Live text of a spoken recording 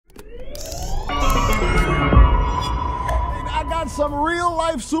got some real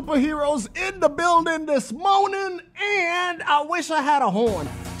life superheroes in the building this morning, and I wish I had a horn.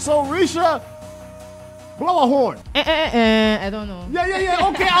 So, Risha, blow a horn. I don't know. Yeah.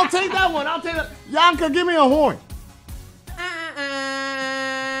 Okay, I'll take that one. I'll take that. Yanka, give me a horn.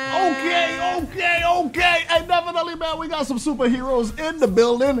 Okay. And definitely, man, we got some superheroes in the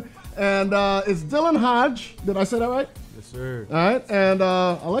building. And it's Dylan Hodge. Did I say that right? Yes, sir. All right, and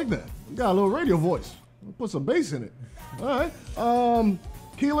I like that. You got a little radio voice. Put some bass in it. All right.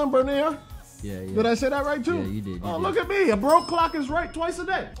 Keelan Bernier. Yeah. Did I say that right too? Yeah, you did. Look at me. A broke clock is right twice a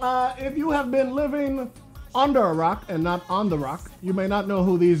day. If you have been living under a rock and not on the rock, you may not know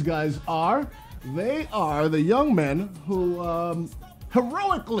who these guys are. They are the young men who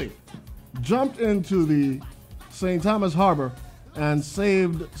heroically jumped into the StT Harbor and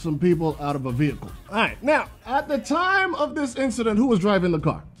saved some people out of a vehicle. All right. Now, at the time of this incident, who was driving the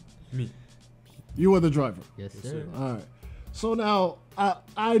car? Me. You were the driver. Yes, sir. All right. So now,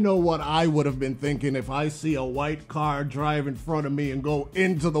 I know what I would have been thinking if I see a white car drive in front of me and go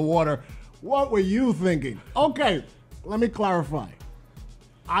into the water. What were you thinking? Okay, let me clarify.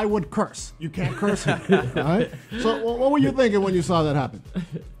 I would curse. You can't curse here. All right? So what were you thinking when you saw that happen?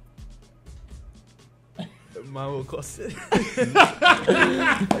 My will cost it.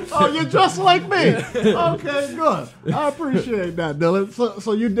 Oh, you're just like me. Okay, good. I appreciate that, Dylan.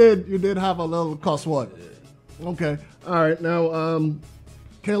 So you did have a little cuss word. Okay. All right. Now,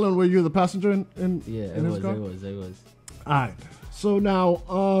 Kaylin, were you the passenger in his car? I was. All right. So now,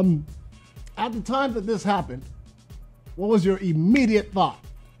 at the time that this happened, what was your immediate thought?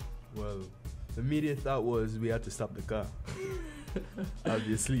 Well, the immediate thought was we had to stop the car.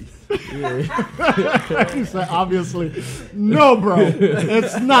 Obviously. He said, obviously. No, bro.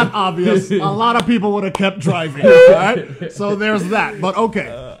 It's not obvious. A lot of people would have kept driving. All right? So there's that. But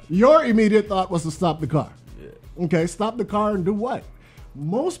okay. Your immediate thought was to stop the car. Yeah. Okay, stop the car and do what?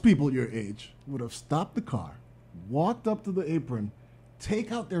 Most people your age would have stopped the car, walked up to the apron,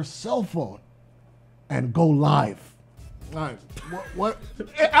 take out their cell phone, and go live. All right. What?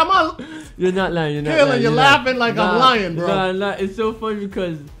 Am I? You're not lying. Kaylin, you're laughing like I'm lying, bro. Nah. It's so funny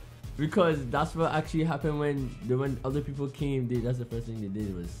because that's what actually happened when other people came. That's the first thing they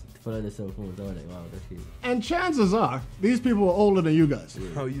did was pull out their cell phones. I was like, wow, that's crazy. And chances are, these people are older than you guys. Yeah.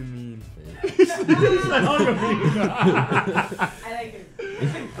 How you mean? I like it.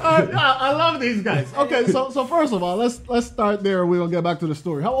 I love these guys. Okay, so first of all, let's start there. We're gonna get back to the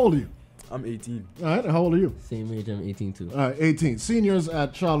story. How old are you? I'm 18. All right, and how old are you? Same age, I'm 18 too. All right, 18. Seniors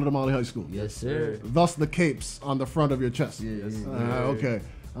at Charlotte Amalie High School. Yes, sir. Thus the capes on the front of your chest. Yes. Okay.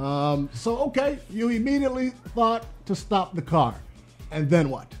 So you immediately thought to stop the car, and then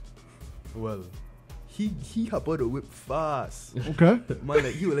what? Well, he hopped out the whip fast. Okay. Man,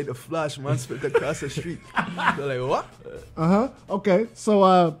 like he was like the Flash, man, sprint across the street. They're like, what? Okay.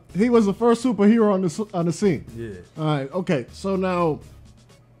 So he was the first superhero on the scene. Yeah. All right. Okay. So now,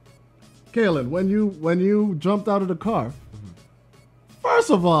 Kaylin, when you jumped out of the car,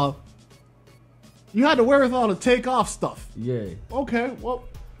 first of all, you had the wherewithal to take off stuff. Yeah. Okay. Well,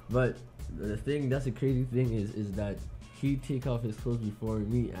 But that's the crazy thing is that he take off his clothes before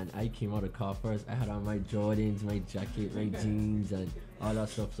me, and I came out of the car first. I had on my Jordans, my jacket, my jeans, and all that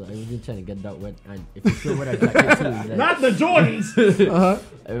stuff. So I wasn't trying to get that wet. And if you still wear a jacket too, like, not the Jordans.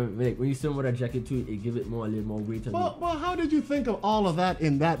 like, when you still wear a jacket too, it give it a little more weight on me. Well, how did you think of all of that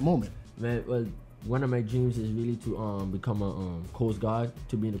in that moment? Man, well, one of my dreams is really to become a Coast Guard,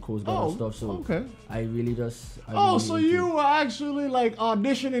 to be in the Coast Guard and stuff. So okay. I really just. So you were actually like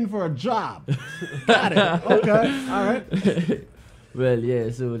auditioning for a job. Got it. Okay. All right. Well, yeah.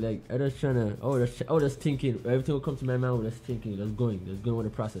 So like I was trying to. I was just thinking. Everything would come to my mind. I was just thinking. Let's going with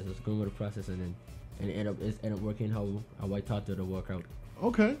the process, and it end up working how I thought it would work out.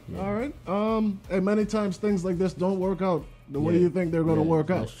 Okay. Yeah. All right. And many times things like this don't work out the way you think they're going to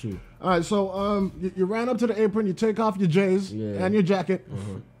work out. That's true. All right. So you ran up to the apron, you take off your J's and your jacket,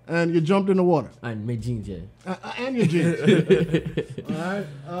 and you jumped in the water. And my jeans, yeah. And your jeans. All right.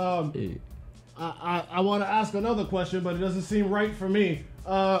 I want to ask another question, but it doesn't seem right for me.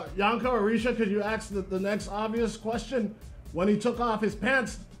 Yanka or Risha, could you ask the next obvious question? When he took off his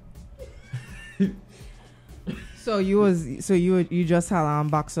pants. So you just had on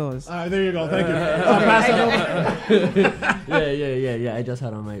boxers. All right, there you go. Thank you. Pass that over. Yeah. I just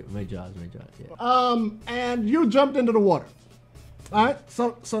had on my jaws, yeah. And you jumped into the water. All right.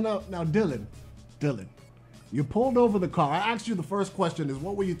 So now, Dylan, you pulled over the car. I asked you the first question is,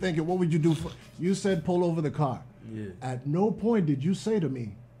 what were you thinking? What would you do? You said pull over the car. Yeah. At no point did you say to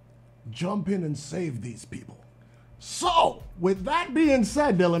me, jump in and save these people. So, with that being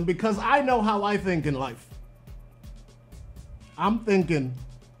said, Dylan, because I know how I think in life, I'm thinking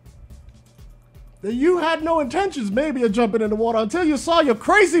that you had no intentions maybe of jumping in the water until you saw your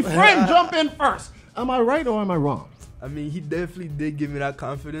crazy friend jump in first. Am I right or am I wrong? I mean, he definitely did give me that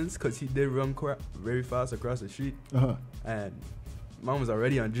confidence because he did run very fast across the street. And mom was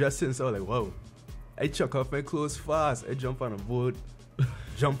already undressing, so I was like, whoa. I chuck off my clothes fast. I jump on a boat,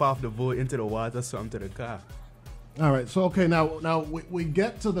 jump off the boat into the water, swam to the car. All right, so okay, now we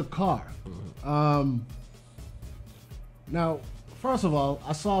get to the car. Now, first of all,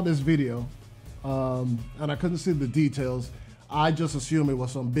 I saw this video, and I couldn't see the details. I just assumed it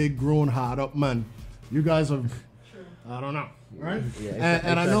was some big, grown, hard up man. You guys are, I don't know, right? Yeah,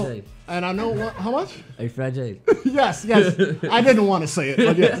 and I know what, how much? A fragile. yes. I didn't want to say it,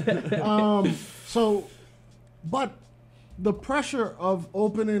 but yes. But the pressure of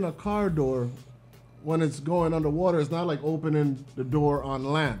opening a car door when it's going underwater is not like opening the door on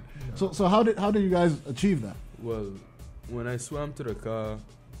land. No. So how did you guys achieve that? Well, when I swam to the car,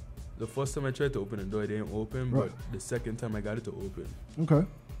 the first time I tried to open the door, it didn't open. Right. But the second time I got it to open. Okay.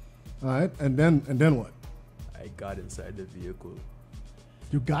 All right. And then what? I got inside the vehicle.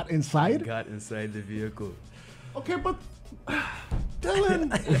 You got inside? I got inside the vehicle. Okay, but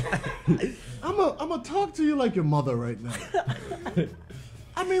Dillon, I'm gonna talk to you like your mother right now.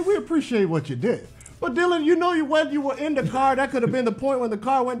 I mean, we appreciate what you did. But Dillon, you know when you were in the car, that could have been the point when the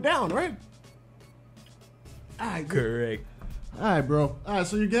car went down, right? All right. Correct. All right, bro. All right,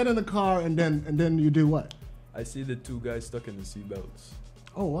 so you get in the car and then you do what? I see the two guys stuck in the seatbelts.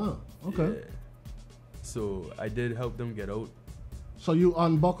 Oh, wow. Okay. Yeah. So I did help them get out. So you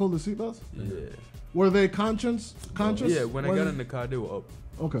unbuckled the seatbelts? Yeah. Were they conscious? Yeah, when I got in the car, they were up.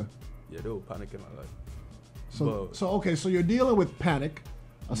 Okay. Yeah, they were panicking a lot. So you're dealing with panic,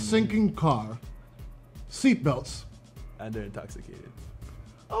 a sinking car, seatbelts. And they're intoxicated.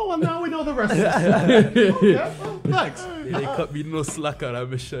 Oh, well, now we know the rest of it. Okay, well, thanks. They cut me no slack on.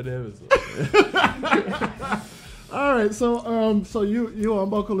 I'm sure them. All right, so you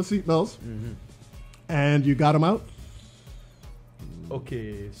unbuckle the seatbelts, and you got them out.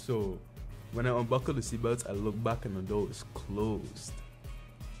 Okay, so when I unbuckle the seatbelts, I look back and the door is closed,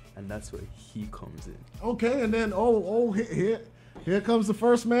 and that's where he comes in. Okay, and then here comes the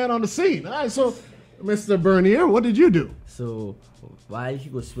first man on the scene. All right, so Mr. Bernier, what did you do? So while he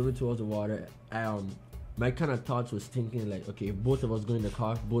was swimming towards the water, my kind of thoughts was thinking like, okay, if both of us go in the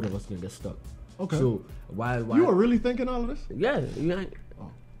car, both of us gonna get stuck. Okay. So while you were really thinking all of this? Yeah.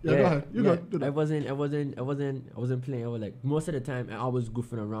 Yeah, go ahead. You go. I wasn't playing. I was like, most of the time I was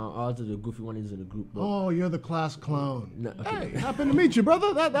goofing around. I was the goofy one in the group. Oh, you're the class clown. No, okay. Hey, happy to meet you,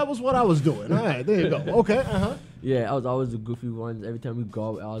 brother. That was what I was doing. All right, there you go. Okay, Yeah, I was always the goofy one. Every time we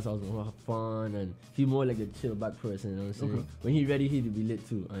go out, I was gonna have fun, and he's more like a chill back person. You know what I'm saying? Okay. When he's ready, he'd be lit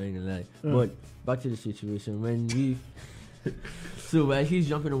too. I ain't gonna lie. But back to the situation when we. So while he's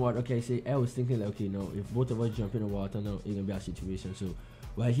jumping in the water, okay, I was thinking like, okay, no, if both of us jump in the water, no, it's gonna be a situation. So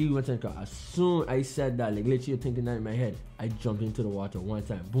while he went in the car, as soon I said that, like literally thinking that in my head, I jumped into the water one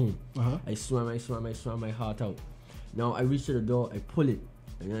time, boom. I swam my heart out. Now I reach to the door, I pull it,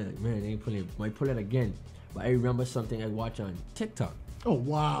 and I'm like, man, I ain't pulling it. I pull it again, but I remember something I watch on TikTok. Oh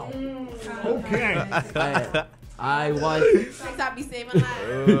wow. Okay. I was. TikTok be saving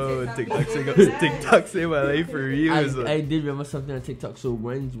lives. Oh, TikTok saved my life for years. I did remember something on TikTok. So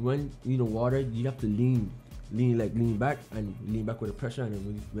when you know water, you have to lean back and lean back with the pressure, and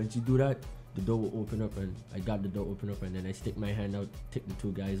then once you do that, the door will open up, and I got the door open up, and then I stick my hand out, take the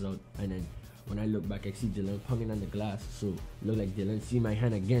two guys out, and then when I look back, I see Dillon hanging on the glass. So it look like Dillon see my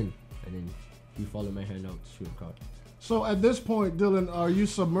hand again, and then he followed my hand out through the car. So at this point, Dillon, are you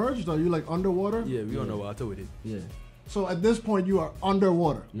submerged? Are you like underwater? Yeah, we on the water with it. Yeah. So at this point, you are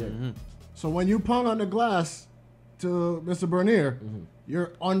underwater. Yeah. So when you pong on the glass to Mr. Bernier,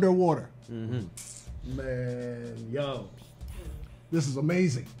 you're underwater. Man, yo, this is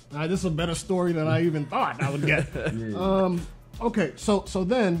amazing. This is a better story than I even thought I would get. Okay, so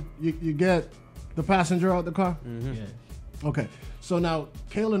then you get the passenger out the car. Yeah. Okay, so now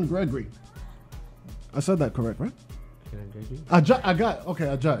Kalan Gregory. I said that correct, right?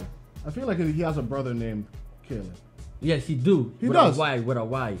 Ajay. I feel like he has a brother named Kalan. Yes, he do. He does. With a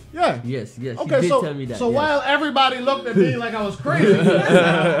Y. Yeah. Yes. Okay, he did so tell me that. So while everybody looked at me like I was crazy,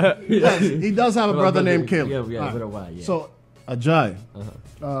 yes, he does have a brother named Kalan. Yeah, with a Y. Yeah. So Ajay,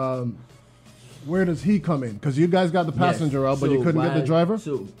 where does he come in? Because you guys got the passenger out, but you couldn't get the driver.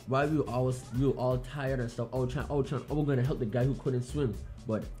 So while we were all tired and stuff, I was gonna help the guy who couldn't swim,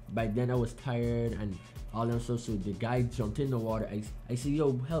 but by then I was tired and all that stuff. So the guy jumped in the water. I see,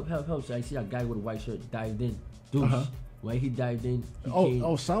 yo, help. So I see a guy with a white shirt dived in. Douche. When he dived in, he came.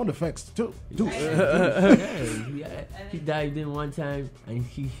 Oh, sound effects too. He dived in one time and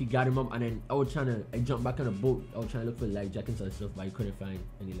he got him up, and then I jumped back on the boat. I was trying to look for life jackets and stuff, but I couldn't find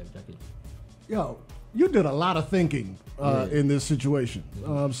any life jackets. Yo, you did a lot of thinking in this situation.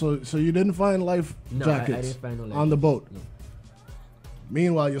 So you didn't find life jackets I didn't find no life on the boat. No.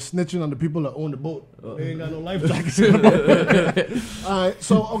 Meanwhile, you're snitching on the people that own the boat. They ain't got no life jackets in the boat. All right.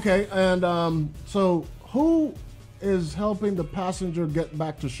 So okay, and so who is helping the passenger get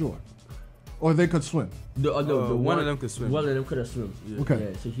back to shore, or they could swim? The one of them could swim. One of them could have swum. Yeah. Okay.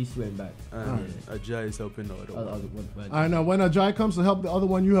 Yeah, so he swam back. Ajay is helping the other one. I know when Ajay comes to help the other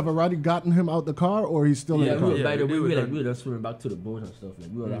one, you have already gotten him out the car, or he's still in the car. We were swimming back to the boat and stuff.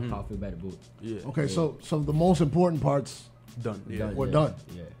 Like we were like halfway by the boat. Yeah. Okay, so the most important parts Done. Yeah. were done.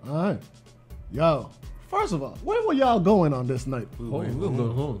 Yeah. All right. Yo, first of all, where were y'all going on this night? We were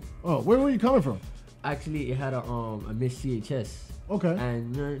going home. Oh, where were you coming from? Actually, it had a Miss CHS. Okay.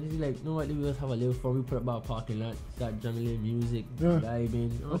 And he's like, you know what, we just have a little fun. We put up our parking lot, start jamming little music,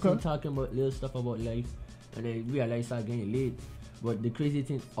 vibing, talking about little stuff about life. And then we realized started getting late. But the crazy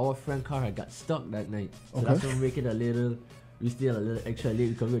thing, our friend car had got stuck that night. So that's what make it we still a little extra late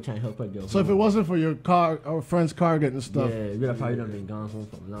because we were trying to help her go home. So if it wasn't for your car, our friend's car getting stuck. Yeah, we'd have probably done been gone home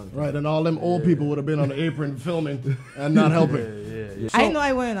for a long time. Right, and all them old people would have been on the apron filming and not helping. So, I know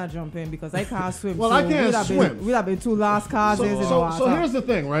I wouldn't have jumped in because I can't swim. Well, so I can't swim. We'd have been two lost causes in the water. So here's the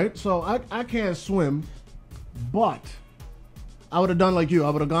thing, right? So I can't swim, but I would have done like you.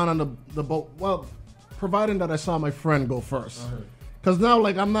 I would have gone on the boat. Well, providing that I saw my friend go first. Because now,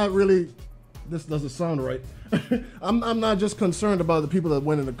 like, I'm not really, this doesn't sound right. I'm not just concerned about the people that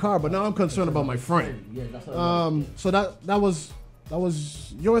went in the car, but now I'm concerned about my friend. Yeah, that's what So that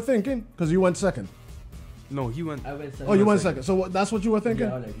was your thinking? Because you went second. No, he went. I went second. Oh, you went second. So that's what you were thinking?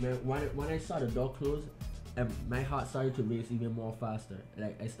 Yeah, like, man, when I saw the door close, my heart started to race even more faster.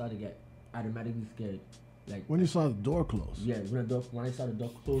 Like, I started to get automatically scared. Like When you saw the door close? Yeah, when I saw the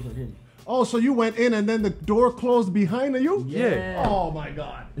door close on him. Oh, so you went in and then the door closed behind you? Yeah. Oh, my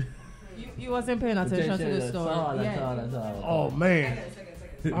God. You wasn't paying attention to the story. That's all. Oh, man.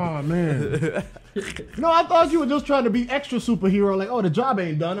 Oh, man. No, I thought you were just trying to be extra superhero. Like, oh, the job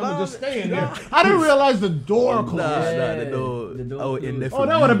ain't done. I'm going to just stay in here. I didn't realize the door closed. The door. In there. Oh,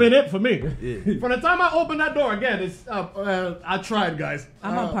 that would have been it for me. Yeah. From the time I opened that door again, it's I tried, guys.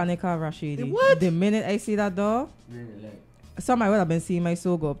 I'm on panic, Rashidi. What? The minute I see that door, somebody would have been seeing my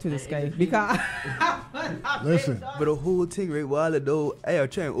soul go up to the sky. Because Listen. But the whole thing, right, while the door, I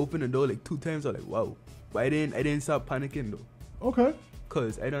tried to open the door like 2 times. I was like, wow. But I didn't stop panicking though. Okay.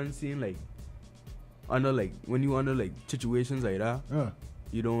 Cause I don't seem like under like when you under like situations like that,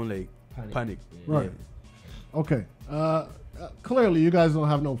 you don't like panic. Right. Okay. Clearly, you guys don't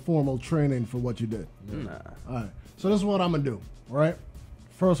have no formal training for what you did. Nah. All right. So this is what I'm gonna do. Right.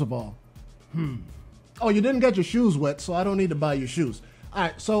 First of all, oh, you didn't get your shoes wet, so I don't need to buy your shoes. All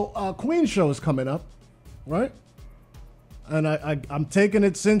right. So Queen show is coming up, right? And I'm taking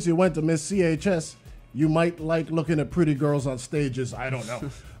it since you went to Miss CHS. You might like looking at pretty girls on stages. I don't know.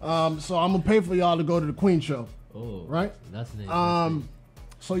 So I'm gonna pay for y'all to go to the Queen show. Oh, right? That's nice.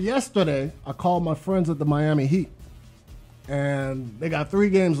 So yesterday I called my friends at the Miami Heat, and they got 3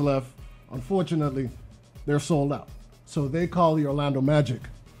 games left. Unfortunately, they're sold out. So they call the Orlando Magic.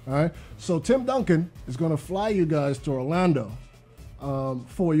 All right. So Tim Duncan is gonna fly you guys to Orlando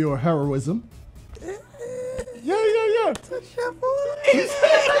for your heroism. Yeah.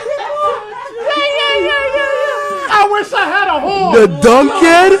 I wish I had a horn. The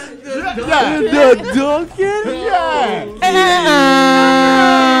Duncan? The Duncan?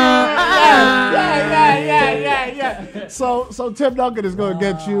 Yeah. So Tim Duncan is going to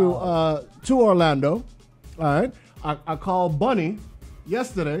get you to Orlando. All right. I called Bunny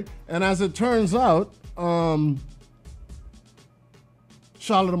yesterday, and as it turns out,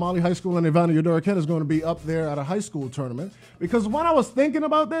 Charlotte Amalie High School and Ivana Eudora Kent is going to be up there at a high school tournament. Because when I was thinking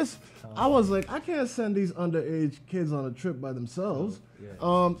about this, I was like, I can't send these underage kids on a trip by themselves.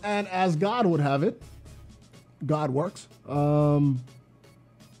 And as God would have it, God works.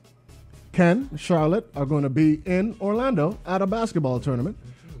 Ken, Charlotte are going to be in Orlando at a basketball tournament.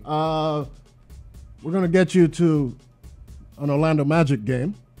 We're going to get you to an Orlando Magic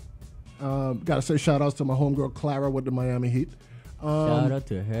game. Got to say shout outs to my homegirl Clara with the Miami Heat. Shout out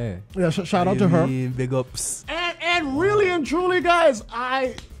to her. Yeah, shout out to her. Big ups. And really and truly, guys,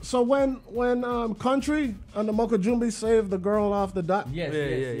 so when Country and the Mocha Jumbi saved the girl off the dock, Yes.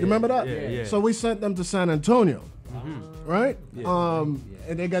 you remember that? Yeah. So we sent them to San Antonio, right? And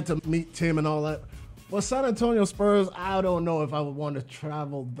they got to meet Tim and all that. Well, San Antonio Spurs, I don't know if I would want to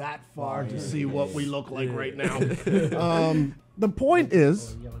travel that far to see what we look like right now. The point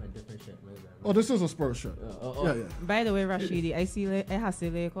is... You have on a different shirt, my bad. Oh, this is a Spurs shirt. Yeah. By the way, Rashidi, I see I have the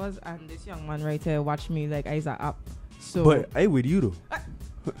Lakers, and this young man right here watch me like I's a up. So But I with you though.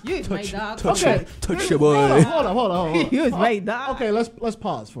 you is my dog. Touch Okay. your boy. Hold on. You is my dog. Okay, let's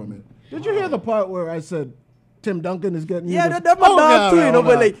pause for a minute. Did you hear the part where I said Tim Duncan is getting you? Yeah, to- that's my dog too, you know. okay.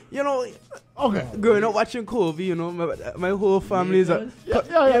 But like, you know, Okay. growing up watching Kobe, you know, my whole family is a.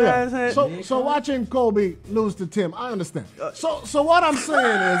 Yeah. So watching Kobe lose to Tim, I understand. So what I'm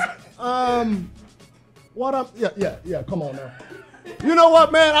saying is, come on now. You know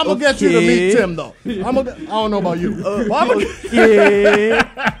what, man? I'm gonna get you to meet Tim though. I don't know about you. But I'm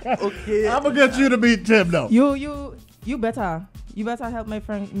gonna get you to meet Tim though. You better help my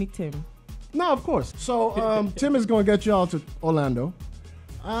friend meet Tim. No, of course. So Tim is gonna get y'all to Orlando.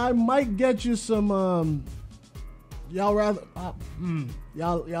 I might get you some. Y'all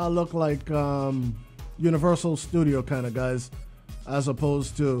look like Universal Studio kind of guys, as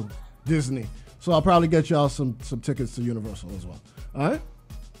opposed to Disney. So I'll probably get y'all some tickets to Universal as well. All right?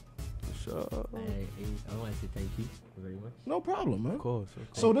 I want to say thank you very much. No problem, man. Of course.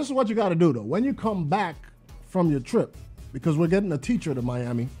 So this is what you got to do though. When you come back from your trip, because we're getting a teacher to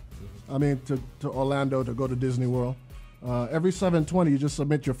Miami, to Orlando to go to Disney World. Every 720, you just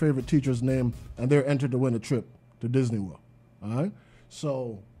submit your favorite teacher's name, and they're entered to win a trip to Disney World. All right?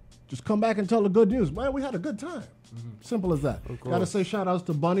 So just come back and tell the good news. Man, we had a good time. Simple as that. Got to say shout-outs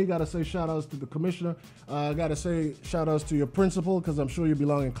to Bunny. Got to say shout-outs to the commissioner. Got to say shout-outs to your principal, because I'm sure you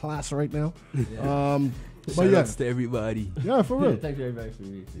belong in class right now. But Shout-outs to everybody. Yeah, for real. Thank you everybody for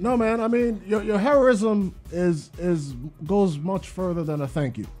me. No, man. I mean, your heroism goes much further than a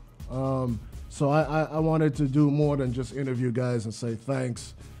thank you. So I wanted to do more than just interview guys and say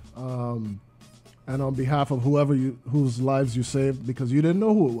thanks. And on behalf of whose lives you saved, because you didn't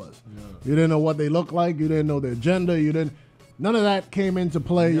know who it was. No. You didn't know what they looked like. You didn't know their gender. None of that came into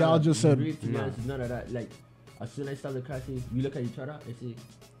play. Y'all just said, none of that. Like, as soon as I start the class, we look at each other.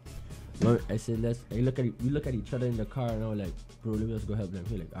 I said, we look at each other in the car, and I was like, bro, let me just go help them.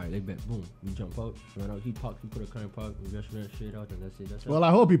 He like, all right, like, bet, boom, we jump out, run out. He parked, he put a car in park, we just ran straight out, and that's it. Well,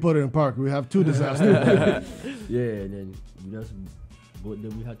 I hope he put it in park. We have two disasters. Yeah, and then we just what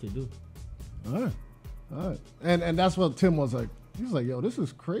we had to do. All right. And that's what Tim was like. He's like, yo, this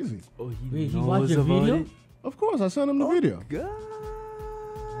is crazy. Oh, he watched the video? It? Of course, I sent him the video. God.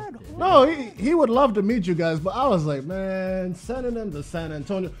 No, he would love to meet you guys, but I was like, man, sending them to San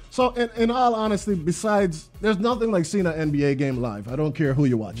Antonio. So, in all honesty, besides, there's nothing like seeing an NBA game live. I don't care who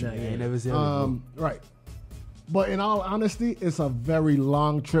you're watching. Nah, I ain't never seen it. Right. But in all honesty, it's a very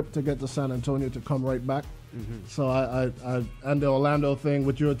long trip to get to San Antonio to come right back. Mm-hmm. So I and the Orlando thing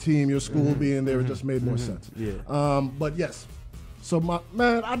with your team, your school being there, it just made more sense. Yeah. But yes. So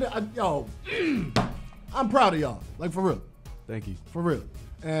yo, I'm proud of y'all. Like for real. Thank you. For real.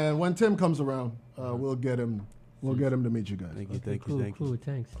 And when Tim comes around, we'll get him to meet you guys. Thank you. Cool.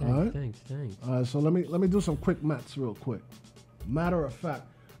 Thanks. All right. Thanks. All right. So let me do some quick maths real quick. Matter of fact,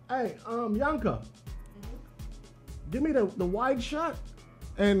 hey, Yanka, give me the wide shot,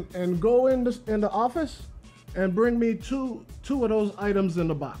 and go in the office, and bring me two of those items in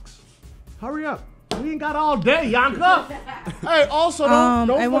the box. Hurry up. We ain't got all day, Yanka. Hey, also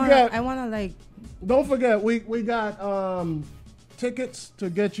don't forget. Don't forget, we got tickets to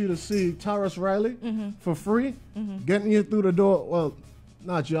get you to see Taurus Riley for free, getting you through the door. Well,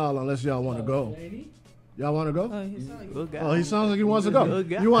 not y'all unless y'all want to go. Y'all want to go? He sounds like he wants to go.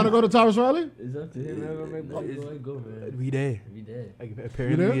 You want to go to Taurus Riley? It's up to him. Go, man. We there.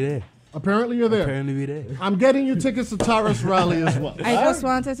 Apparently we there. Apparently you're there. Apparently we there. I'm getting you tickets to Taurus Riley as well. I just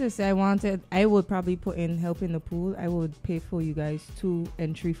wanted to say I would probably put in help in the pool. I would pay for you guys 2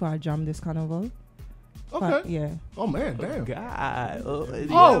 entry for a jam this carnival. Okay. Yeah. Oh man, damn. God. Oh,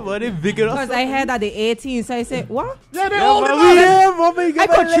 because I heard that the 18, so I said, what? Yeah, they old enough. I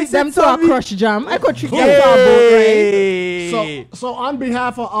could treat them to a crush jam. I could treat them to a boat ride. So on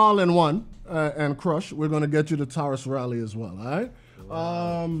behalf of All in One and Crush, we're gonna get you to Taurus Rally as well. All right.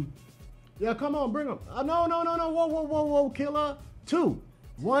 Wow. Yeah, come on, bring them. No. Whoa, killer. 2.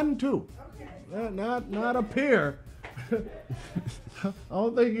 1, 2. Okay. Not a pair. I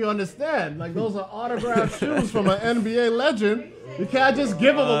don't think you understand. Like, those are autographed shoes from an NBA legend. You can't just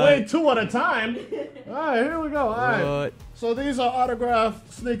give them away 2 at a time. All right, here we go. All right. So these are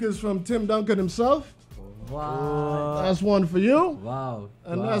autographed sneakers from Tim Duncan himself. Wow. That's one for you. Wow.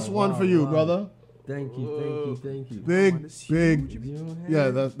 And that's one for you, brother. Thank you. Big. Yeah,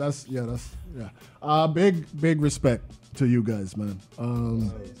 that's. Big respect to you guys, man.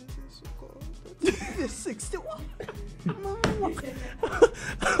 61.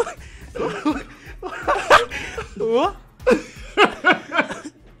 What?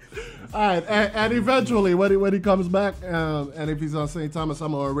 All right, and eventually, when he comes back, and if he's on St. Thomas,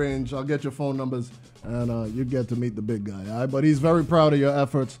 I'm gonna arrange. I'll get your phone numbers, and you get to meet the big guy. All right, but he's very proud of your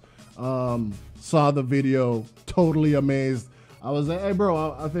efforts. Saw the video, totally amazed. I was like, hey,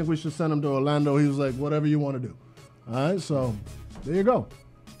 bro, I think we should send him to Orlando. He was like, whatever you want to do. All right, so there you go.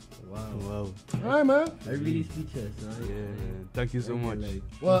 Wow. All right, man. I really speechless. Right? Yeah, man. Thank you so much.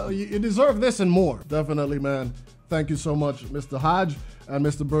 Well, you deserve this and more. Definitely, man. Thank you so much, Mr. Hodge and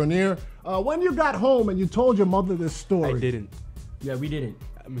Mr. Bernier. When you got home and you told your mother this story. I didn't. Yeah, we didn't.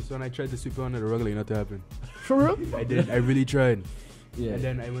 So when I tried to sweep it under the rug, like nothing happened. For real? I did. I really tried. Yeah. And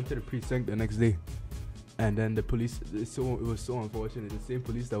then I went to the precinct the next day. And then the police, it was so unfortunate. The same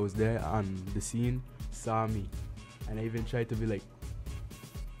police that was there on the scene saw me. And I even tried to be like,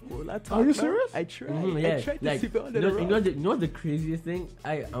 well, are you serious? I tried. Yeah. I tried to Like, sweep it under the rug. you know the craziest thing?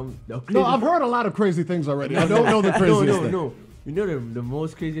 No, I've heard a lot of crazy things already. I don't know the craziest thing. No. You know the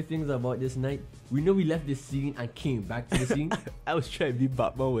most crazy things about this night? We know we left the scene and came back to the scene. I was trying to be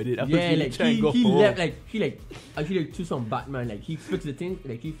Batman with it. I was Yeah, really like trying to go he home. left, like he took some Batman, like he fixed the thing,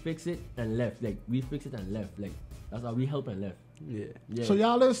 like he fixed it and left, like we fixed it and left, like that's how we helped and left. Yeah. So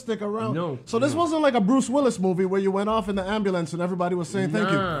y'all didn't stick around? No. So this wasn't like a Bruce Willis movie where you went off in the ambulance and everybody was saying thank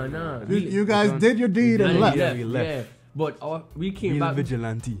you? Nah. You guys did your deed and left. Yeah, we left. Yeah. But we came Real back.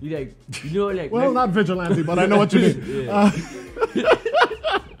 vigilante. We like, you know, like. Well, not vigilante, but I know what you mean.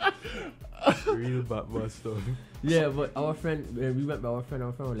 Real Batman stuff. Yeah, but our friend, when we went by our friend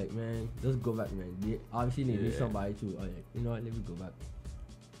was like, man, let's go back, man. They obviously need somebody too. Like, you know what, let me go back.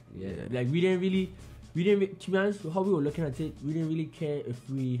 Yeah. Like we didn't really, to be honest, how we were looking at it, we didn't really care if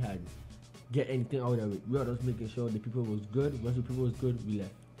we had get anything out of it. We were just making sure the people was good. Once the people was good, we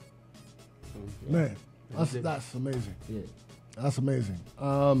left. Man, that's amazing. Yeah. That's amazing.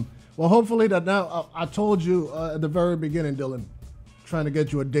 Well, hopefully that now, I told you at the very beginning, Dylan, trying to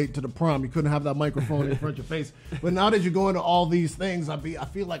get you a date to the prom. You couldn't have that microphone in front of your face. But now that you go into all these things, I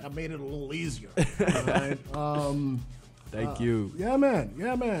feel like I made it a little easier. All right? Thank you. Yeah, man.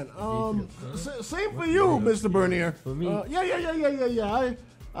 Same for you, Mr. Bernier. For me? Yeah.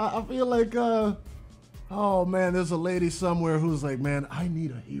 I feel like, oh, man, there's a lady somewhere who's like, man, I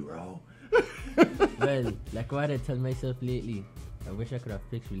need a hero. Well, like what I tell myself lately, I wish I could have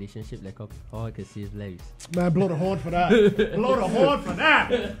fixed relationship like how I could save lives. Man, blow the horn for that. Blow the horn for that.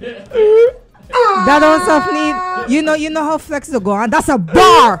 That don't stuff need. You know how flexible go on. That's a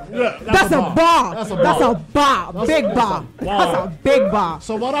bar. Yeah, That's a bar. That's a That's bar. a bar. Big bar. That's a big bar.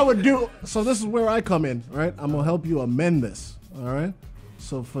 So what I would do, so this is where I come in, right? I'm going to help you amend this, all right?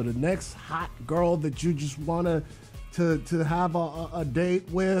 So for the next hot girl that you just want to have a date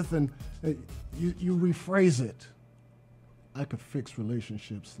with, and you rephrase it. I could fix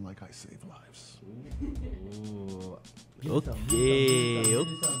relationships like I save lives. Ooh. Okay.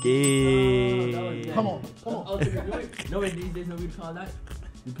 Come on. No, wait, these days, we call that?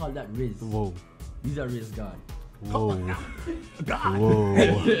 We call that Riz. Whoa. These are Riz God. Whoa. God. Whoa.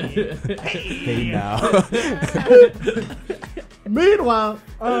 Hey now. Meanwhile,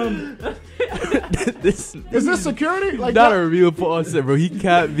 This is this security? Like not a real person, bro. He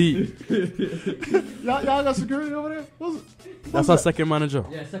can't be. y'all got security over there? That's our second manager.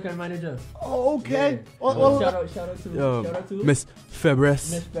 Yeah, second manager. Oh, okay. Yeah. Well, shout out to Miss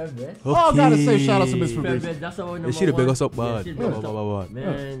Febres. Miss Febres. Oh, I gotta say shout out to Miss Fabrice. Febres, that's our number Is she the one. biggest up bad? Yeah, Bad.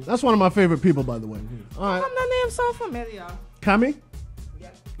 man. That's one of my favorite people, by the way. All right, The name so familiar. Cami?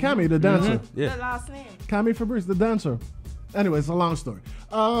 Cami, the dancer. The Yeah. last name. Cami Fabrice, the dancer. Anyway, it's a long story.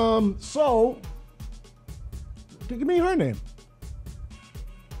 So, give me her name.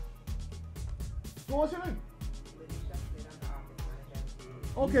 What's your name?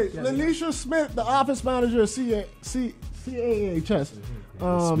 Okay, Lenisha Smith, the office manager at CAHS,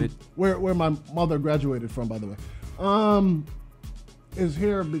 Smith. where my mother graduated from, by the way, is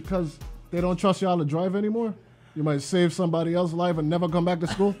here because they don't trust y'all to drive anymore. You might save somebody else's life and never come back to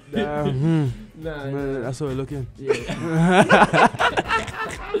school. Nah, That's how we're looking.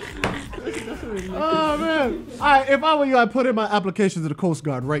 Oh man! All right, if I were you, I'd put in my application to the Coast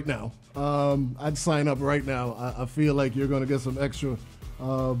Guard right now. I'd sign up right now. I feel like you're gonna get some extra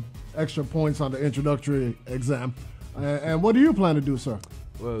points on the introductory exam. And what do you plan to do, sir?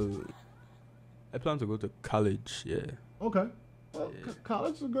 Well, I plan to go to college. Yeah. Okay. Well,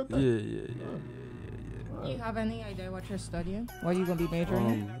 college is a good thing. Yeah. Do you have any idea what you're studying? What are you gonna be majoring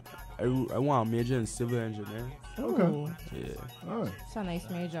in? I want to major in civil engineering. Okay. Ooh, Yeah. All right. it's a nice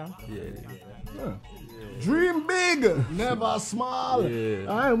major. Yeah. Dream big, never small. Yeah.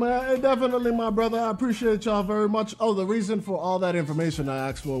 All right, man. Definitely, my brother. I appreciate y'all very much. Oh, the reason for all that information I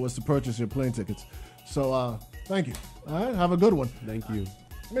asked for was to purchase your plane tickets. So, thank you. All right, have a good one. Thank you.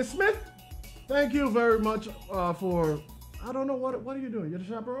 Miss Smith, thank you very much for. I don't know what are you doing? You're the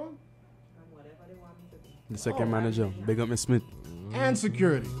chaperone The second manager. Big up Miss Smith. and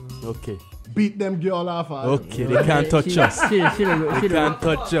security. Okay. Beat them girl off. Okay, they can't touch us. They can't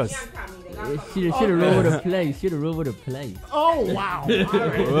touch us. Should have rolled with a play. Should have rolled with a play. Oh wow!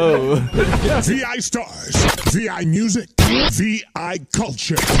 Whoa. VI Stars, VI Music, VI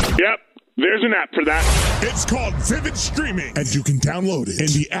Culture. Yep, there's an app for that. It's called Vivid Streaming, and you can download it in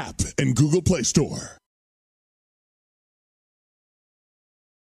the app and Google Play Store.